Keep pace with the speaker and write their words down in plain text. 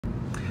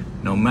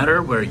No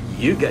matter where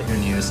you get your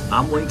news,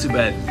 I'm willing to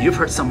bet you've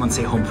heard someone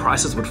say home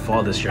prices would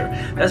fall this year.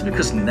 That's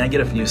because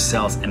negative news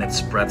sells and it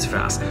spreads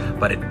fast.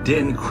 But it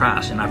didn't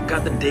crash, and I've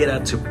got the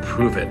data to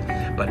prove it.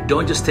 But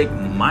don't just take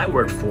my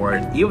word for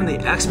it. Even the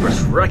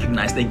experts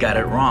recognize they got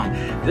it wrong.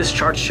 This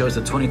chart shows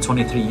the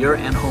 2023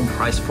 year-end home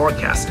price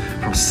forecast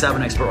from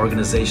 7 expert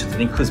organizations. It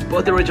includes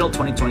both the original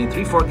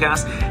 2023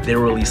 forecast they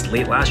were released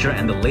late last year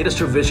and the latest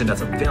revision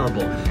that's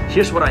available.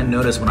 Here's what I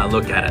noticed when I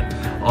look at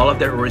it. All of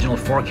their original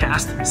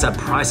forecasts said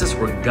prices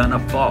were gonna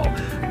fall.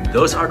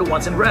 Those are the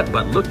ones in red,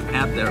 but look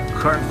at their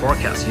current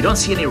forecast. You don't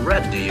see any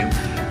red, do you?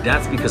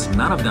 That's because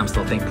none of them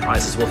still think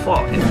prices will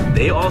fall. And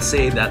they all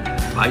say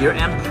that by year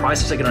end,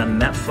 prices are gonna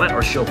net flat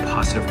or show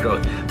positive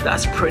growth.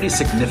 That's pretty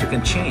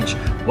significant change.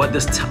 What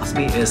this tells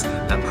me is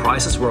that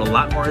prices were a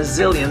lot more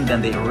resilient than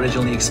they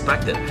originally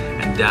expected.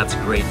 And that's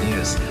great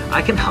news.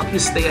 I can help you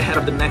stay ahead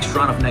of the next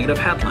round of negative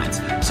headlines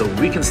so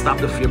we can stop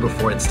the fear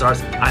before it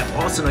starts. I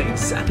also know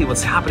exactly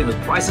what's happening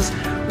with prices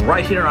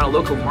right here in our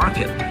local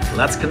market.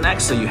 Let's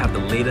connect so you have the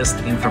latest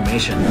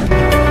information.